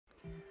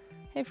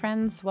Hey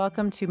friends,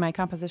 welcome to my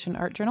composition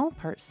art journal,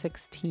 part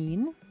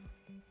 16.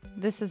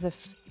 This is a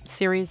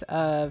series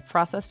of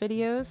process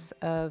videos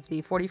of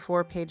the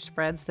 44-page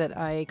spreads that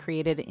I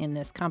created in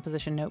this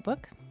composition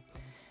notebook.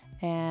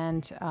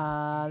 And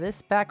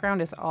this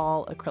background is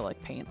all acrylic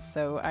paints,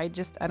 so I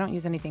don't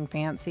use anything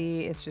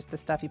fancy. It's just the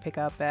stuff you pick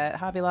up at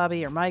Hobby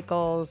Lobby or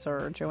Michael's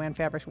or Joann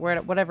Fabrics,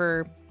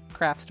 whatever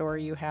craft store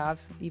you have,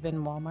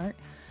 even Walmart.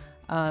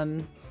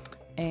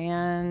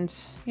 And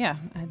yeah,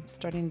 I'm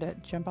starting to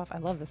jump off. I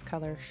love this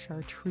color,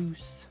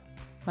 chartreuse.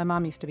 My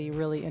mom used to be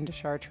really into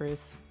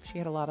chartreuse. She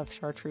had a lot of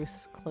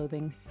chartreuse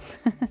clothing.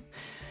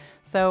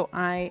 So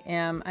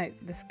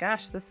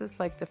this is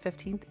like the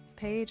 15th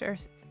page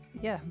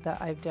that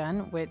I've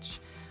done, which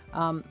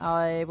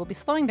I will be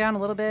slowing down a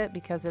little bit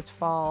because it's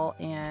fall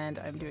and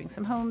I'm doing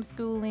some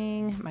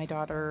homeschooling. My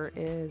daughter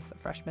is a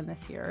freshman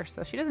this year,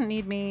 so she doesn't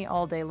need me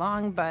all day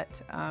long,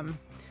 but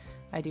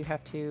I do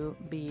have to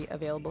be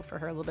available for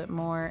her a little bit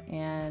more,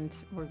 and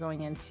we're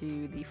going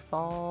into the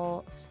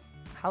fall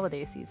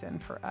holiday season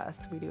for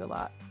us. We do a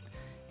lot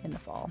in the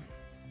fall.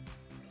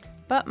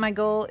 But my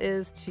goal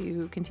is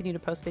to continue to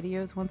post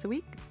videos once a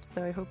week,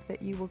 so I hope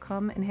that you will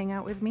come and hang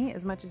out with me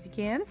as much as you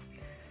can.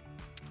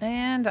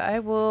 And I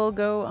will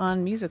go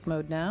on music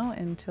mode now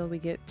until we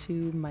get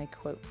to my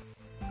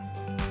quotes.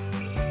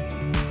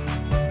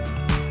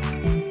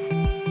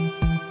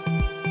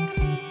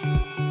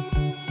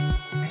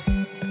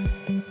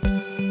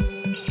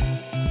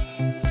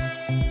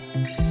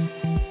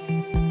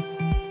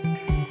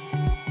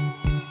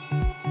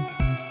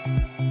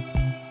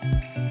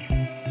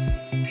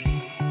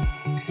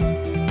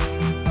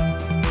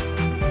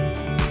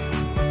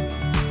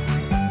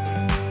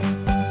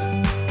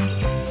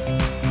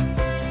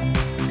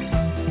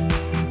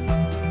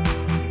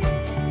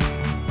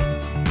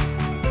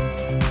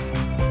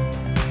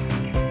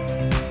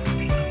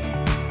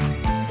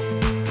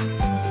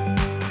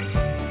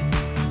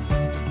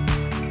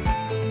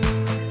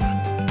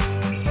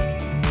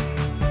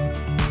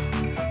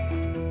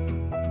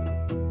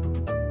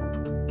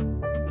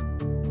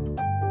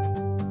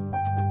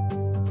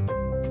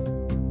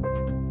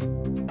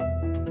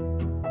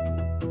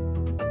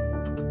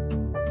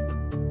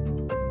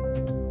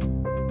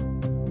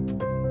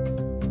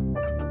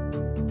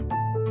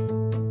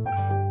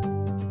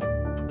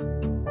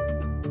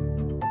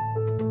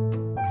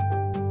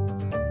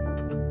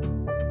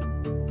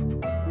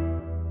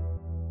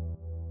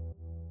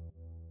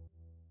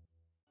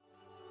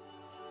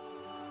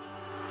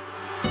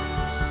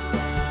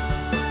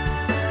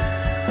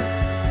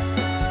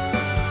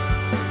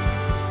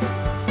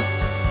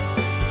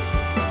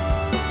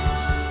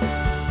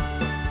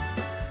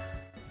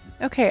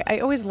 Okay, I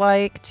always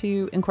like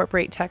to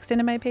incorporate text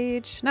into my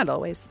page. Not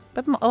always,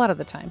 but a lot of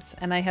the times.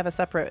 And I have a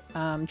separate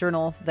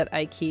journal that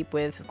I keep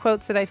with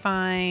quotes that I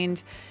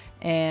find.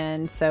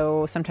 And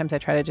so sometimes I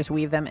try to just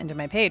weave them into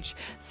my page.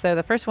 So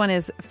the first one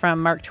is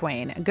from Mark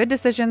Twain. Good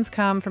decisions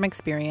come from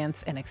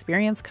experience, and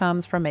experience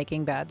comes from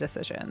making bad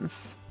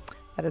decisions.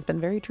 That has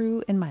been very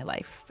true in my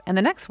life. And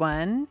the next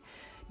one,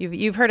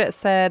 you've heard it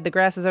said, the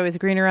grass is always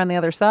greener on the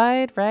other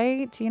side,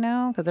 right? You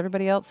know, because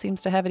everybody else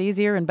seems to have it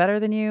easier and better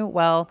than you.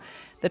 Well,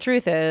 the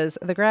truth is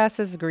the grass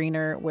is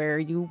greener where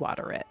you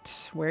water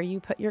it. Where you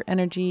put your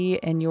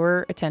energy and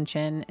your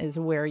attention is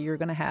where you're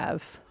going to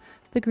have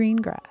the green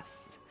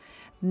grass.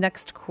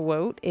 Next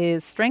quote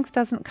is, strength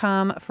doesn't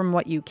come from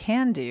what you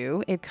can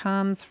do. It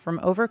comes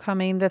from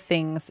overcoming the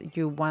things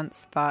you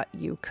once thought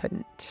you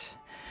couldn't.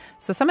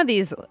 So some of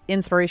these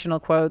inspirational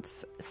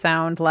quotes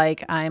sound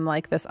like I'm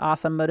like this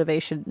awesome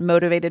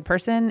motivated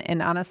person.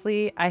 And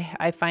honestly,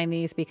 I find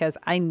these because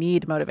I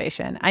need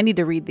motivation. I need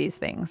to read these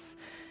things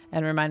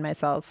and remind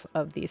myself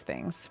of these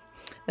things.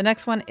 The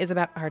next one is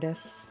about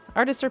artists.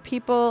 Artists are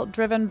people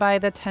driven by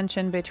the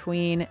tension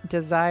between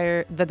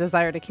the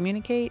desire to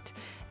communicate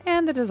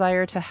and the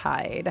desire to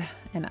hide.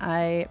 And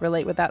I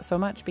relate with that so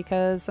much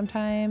because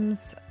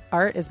sometimes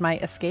art is my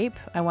escape.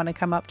 I want to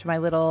come up to my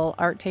little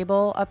art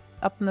table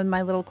up in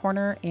my little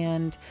corner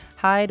and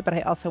hide, but I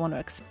also want to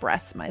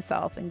express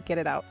myself and get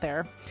it out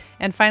there.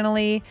 And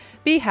finally,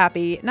 be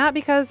happy, not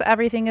because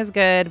everything is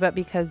good, but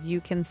because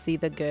you can see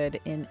the good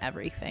in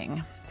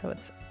everything. So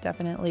it's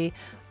definitely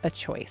a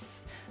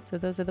choice. So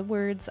those are the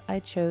words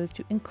I chose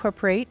to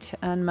incorporate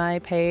on my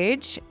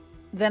page.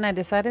 Then I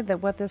decided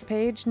that what this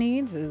page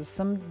needs is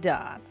some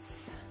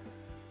dots,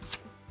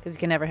 because you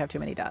can never have too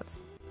many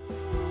dots.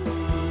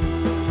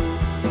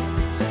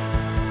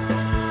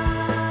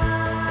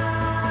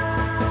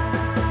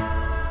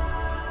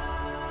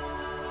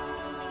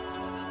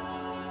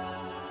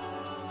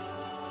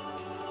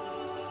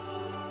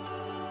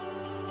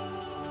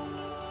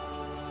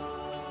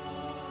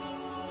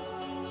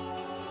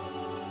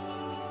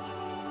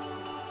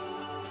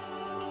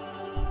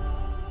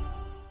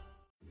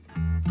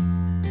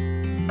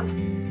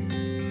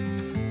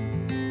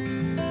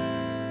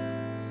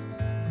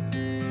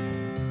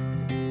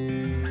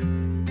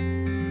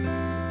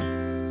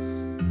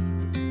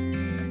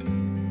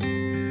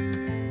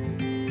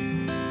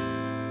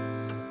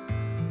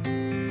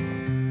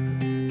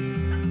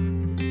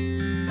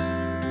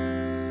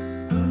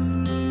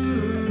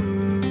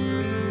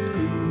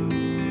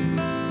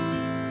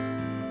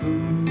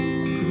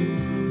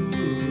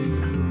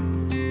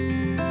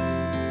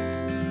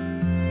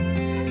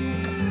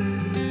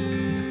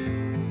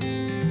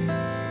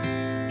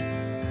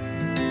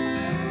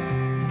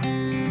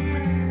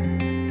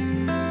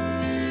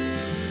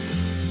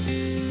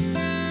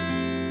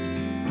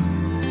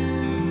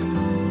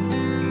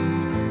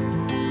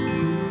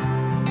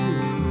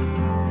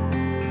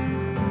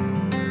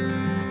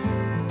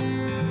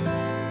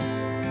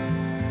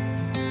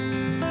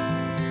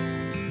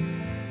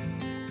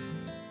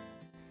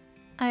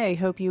 I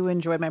hope you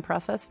enjoyed my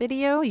process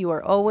video. You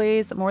are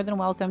always more than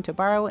welcome to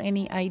borrow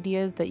any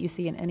ideas that you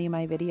see in any of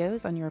my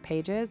videos on your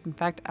pages. In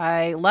fact,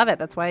 I love it.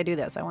 That's why I do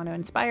this. I want to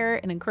inspire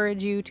and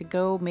encourage you to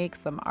go make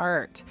some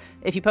art.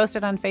 If you post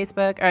it on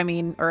Facebook,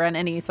 or on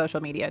any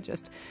social media,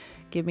 just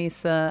give me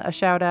a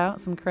shout out,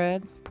 some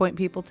cred, point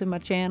people to my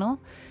channel.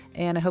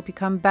 And I hope you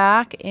come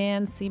back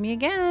and see me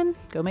again.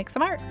 Go make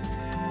some art.